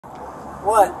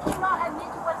What? You cannot admit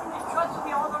to what's in this truck, so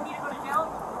we all don't need to go to jail.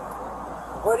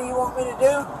 What do you want me to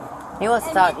do? He wants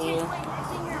to talk to you.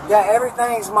 Yeah,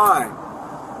 everything's mine.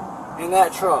 In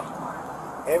that truck.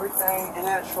 Everything in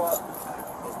that truck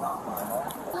is not mine.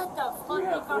 What the fuck? We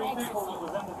have 3 people that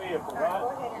was in the vehicle, right?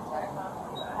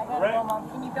 I gotta go, Mom.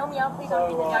 Can you bail me out, please? So,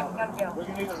 I'm going to jail. we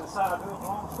can either decide who it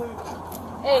belongs to.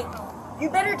 Hey, you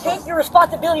better take your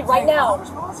responsibility right now.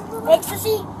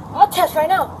 Ecstasy? I'll test right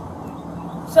now.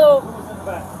 So, Who was in the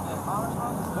back?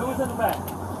 Who was in the back?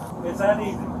 It's that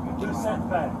easy. You just sat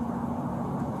back.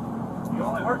 You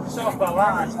only hurt yourself by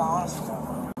lying.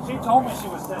 She told me she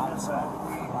was sitting in the back.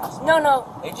 no.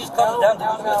 It just comes down to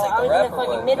who's going to take I the was in rap the or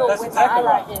fucking what. middle That's with my exactly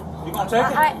right. eyelashes. You gonna take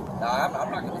it? No, I'm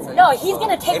not going to take it. No, he's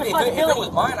going to take If it responsibility.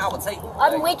 was mine, I would take it.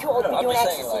 I'm way too old to be I'm doing just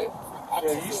saying, ecstasy.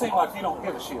 Yeah, you seem like you don't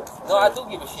give a shit. No, I do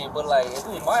give a shit, but like, if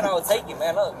it was mine, I would take it,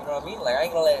 man, up. You know what I mean? Like, I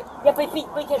ain't gonna let. Yeah,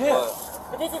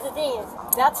 but this is the thing is,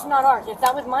 that's not ours. If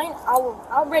that was mine,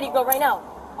 I'm ready to go right now.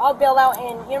 I'll bail out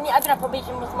and, you know what I mean? I've been on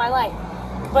probation most of my life.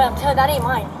 But I'm telling you, that ain't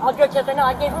mine. I'll drug test right now.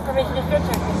 I gave her permission to drug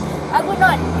test me. I would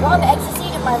not draw the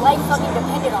ecstasy if my life fucking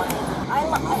depended on it.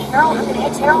 I'm an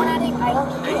ex-heroin addict. I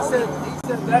don't need He said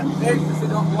that ecstasy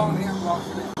don't belong to him, belongs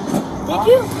to me.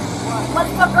 Did you?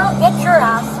 Motherfucker, get your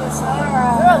ass.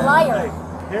 You're a liar.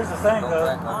 Here's the thing,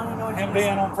 though. Him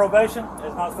being on probation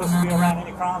is not supposed to be around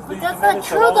any crimes being That's committed. not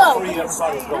true, so though. everybody's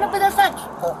No, going. but that's not.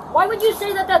 Why would you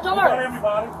say that that's Not ours?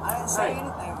 everybody. I didn't say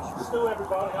anything. Just do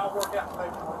everybody. I'll work out the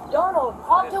paperwork. Donald,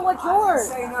 talk to what's I didn't yours.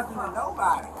 say nothing to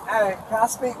nobody. Hey, can I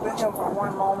speak with him for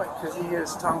one moment? Because he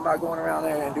is talking about going around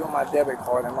there and doing my debit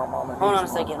card and my mama. Hold on a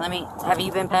second. Have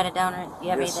you been patted down or you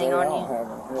have Yes, anything sir, on I you? don't have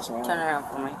it. Yes, ma'am. Turn around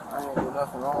for me. I ain't do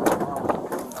nothing wrong with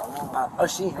mom. Oh,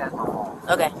 she has my phone.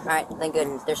 Okay, alright, then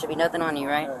good. There should be nothing on you,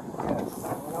 right? Yes.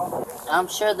 I'm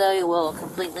sure they will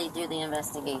completely do the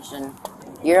investigation.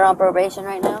 You're on probation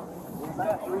right now?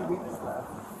 About 3 weeks left.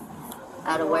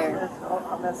 Out of where?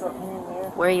 I mess up here and there.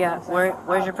 Where you at?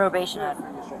 Where's your probation at?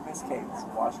 Miss Kate's,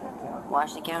 Washington County.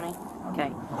 Washington County? Okay.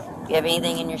 Do you have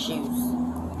anything in your shoes?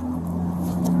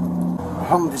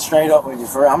 I'm just straight up with you,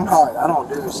 for I don't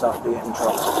do this stuff to get in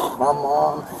trouble. My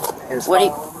mom is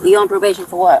You on probation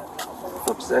for what?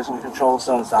 for possession and control of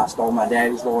substance. I stole my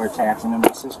daddy's lower tax and then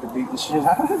my sister beat the shit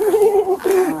out of me.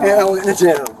 And I went to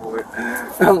jail for it.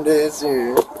 I'm dead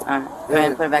serious. Alright, go ahead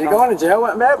and put it back on. Going to jail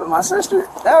wasn't bad, but my sister,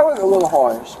 that was a little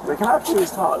harsh. But can I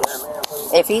please talk to that man,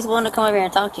 please? If he's willing to come over here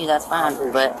and talk to you, that's fine,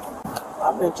 but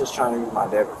I've been just trying to use my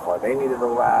debit card. They needed a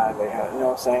ride. They had, you know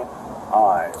what I'm saying?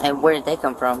 Alright. and where did they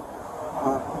come from?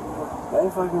 They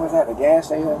fucking was at the gas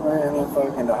station and then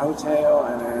fucking the hotel,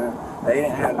 and then they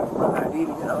didn't have the ID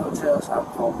to get a hotel, so I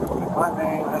called my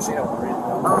name. I said, I'm ready to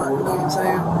go on, you know what I'm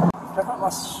saying? Check out my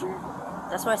shoe.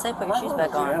 That's why I say put your shoes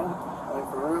back on. Like,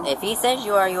 for real? If he says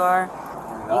you are, you are.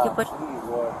 You can put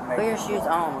Put your shoes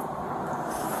on.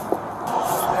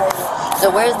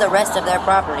 So where's the rest of their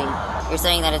property? You're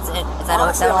saying that it's at a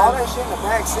Honestly, hotel all room? that shit in the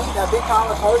back seat, that big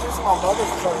collar poses, my mother's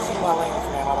trying to see my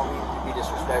language, man. I don't mean to be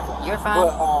disrespectful. You're fine.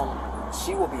 But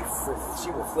she will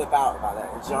flip out about that.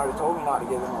 And she already told me not to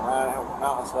give them a ride, help them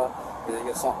out and stuff, because they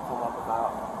get something come up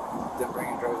about them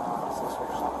bringing drugs on my sister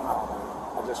or something. I don't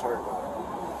know. I just heard about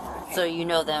it. So you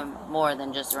know them more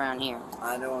than just around here.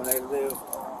 I know, and they live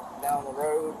down the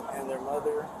road, and their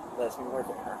mother lets me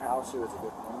work at her house. She was a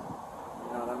good woman.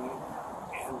 You know what I mean?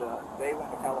 And they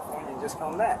went to California and just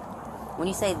come back. When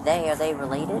you say they, are they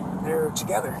related? They're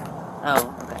together. Oh,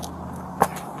 okay.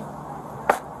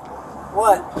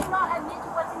 What? You cannot admit to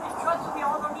what's in this truck, so we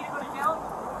all don't need to go to jail.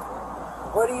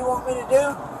 What do you want me to do?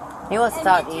 He wants to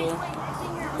talk to you.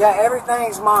 Yeah,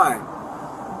 everything's mine.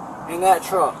 In that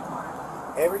truck.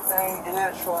 Everything in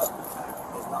that truck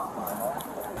is not mine.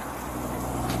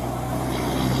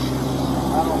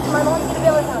 My mom's gonna be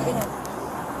able to help me now.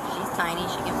 She's tiny,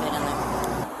 she can fit in there.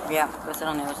 Yeah, go sit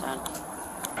on the other side.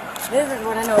 This is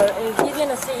what I know. If he's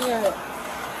gonna sit here,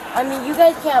 I mean, you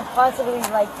guys can't possibly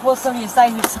like pull somebody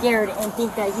aside who's scared and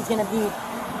think that he's gonna be.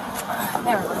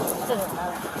 Never mind. It doesn't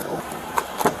matter.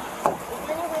 Is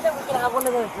there any way that we can have one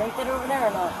of those drinks that are over there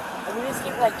or not? Like, we just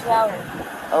keep like 2 hours.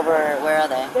 Over, where are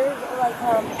they? There's like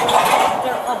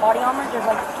they're called body armor. There's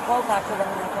like 12 packs of them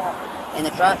in the truck. In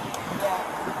the truck?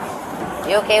 Yeah.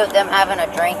 You okay with them having a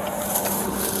drink?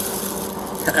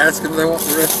 Ask them if they want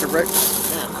the rest of the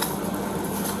breakfast.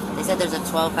 They said there's a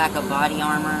 12-pack of body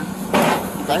armor.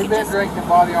 They've been drinking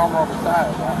body armor on the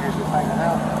side out here just hanging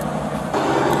out.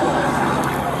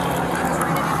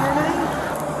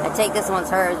 I take this one's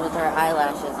hers with her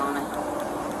eyelashes on it.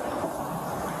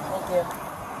 Thank you.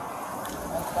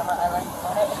 Got my eyelashes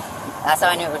on it. That's how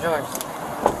I knew it was yours.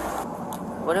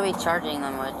 What are we charging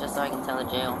them with, just so I can tell the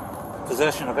jail?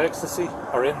 possession of ecstasy,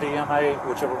 or MDMA,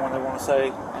 whichever one they want to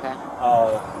say. Okay.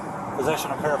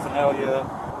 Possession of paraphernalia.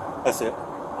 That's it.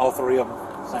 All three of them.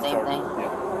 Same charge. thing?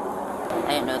 Yeah.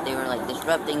 I didn't know if they were like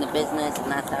disrupting the business and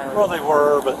that's how. Well, they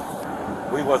were, but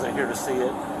we wasn't here to see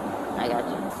it. I got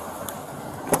you.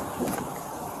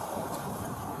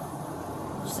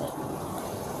 Shit.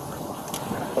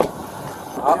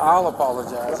 I'll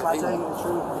apologize. If I tell you the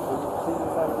truth, will you please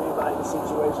try to reevaluate the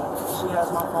situation? She has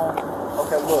my phone.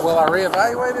 Okay, look. Will I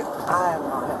reevaluate it? I have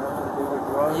not had nothing to do with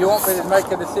drugs. You want me to make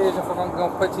a decision if I'm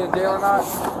going to put you in jail or not?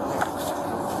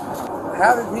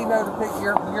 How did he know to pick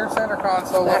your center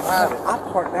console up behind it? I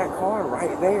parked that car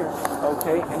right there,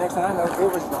 okay? And next thing I know, it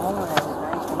was gone and everything.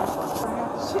 And I was like, where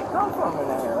did this shit come from in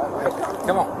there? Like,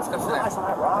 Come on, let's go sit that's down.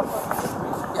 not robbery.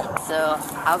 So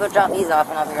I'll go drop these off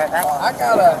and I'll be right back. I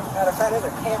got a... Matter of fact, there's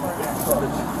a camera in that truck.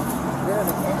 There's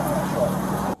a camera in that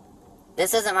truck.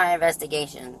 This isn't my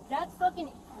investigation. That's fucking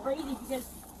crazy because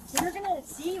you're gonna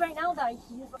see right now that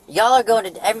Y'all are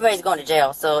going to, everybody's going to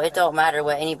jail, so it don't matter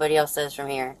what anybody else says from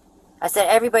here. I said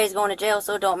everybody's going to jail,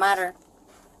 so it don't matter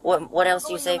what else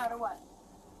you say. No matter what.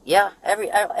 Yeah,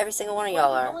 every single one of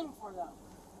y'all What are you are. going for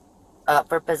though?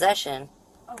 For possession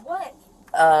Of what?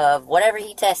 of whatever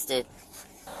he tested.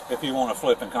 If you want to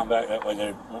flip and come back, that way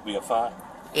there won't be a fight.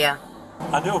 Yeah.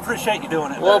 I do appreciate you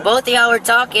doing it. Well, though. both of y'all were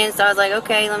talking, so I was like,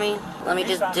 okay, let me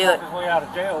He's just trying do to it. talk his way out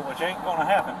of jail, which ain't gonna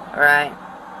happen. Right.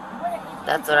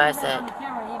 That's what I said.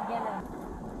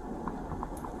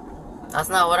 That's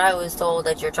not what I was told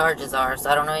that your charges are, so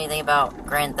I don't know anything about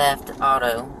Grand Theft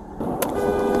Auto.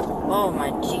 Oh my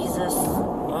Jesus.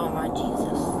 Oh my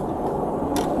Jesus.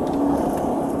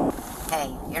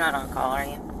 Hey, you're not on call, are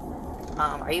you?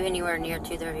 Are you anywhere near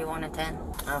 231 and 10?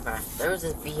 Okay. There was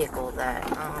this vehicle that,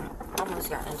 almost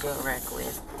got into a wreck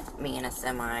with me and a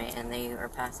semi, and they are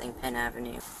passing Penn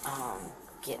Avenue.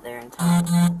 Get there in time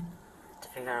to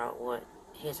figure out what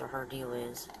his or her deal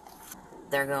is.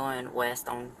 They're going west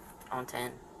on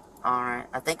 10. Alright,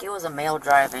 I think it was a male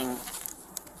driving.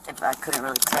 If I couldn't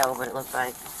really tell, but it looked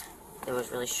like it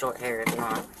was really short hair if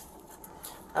not.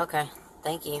 Okay,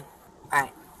 thank you.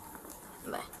 Alright,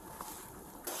 bye.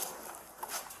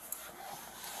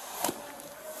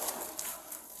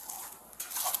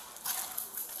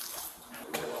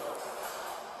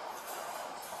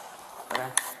 Okay,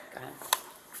 go ahead.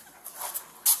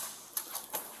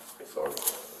 Sorry.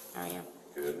 How are you?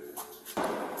 Good.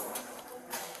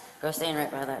 Go stand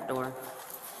right by that door.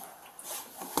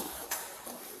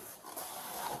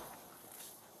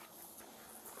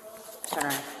 Turn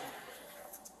around.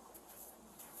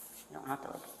 You don't have to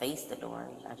like face the door.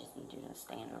 I just need you to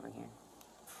stand over here.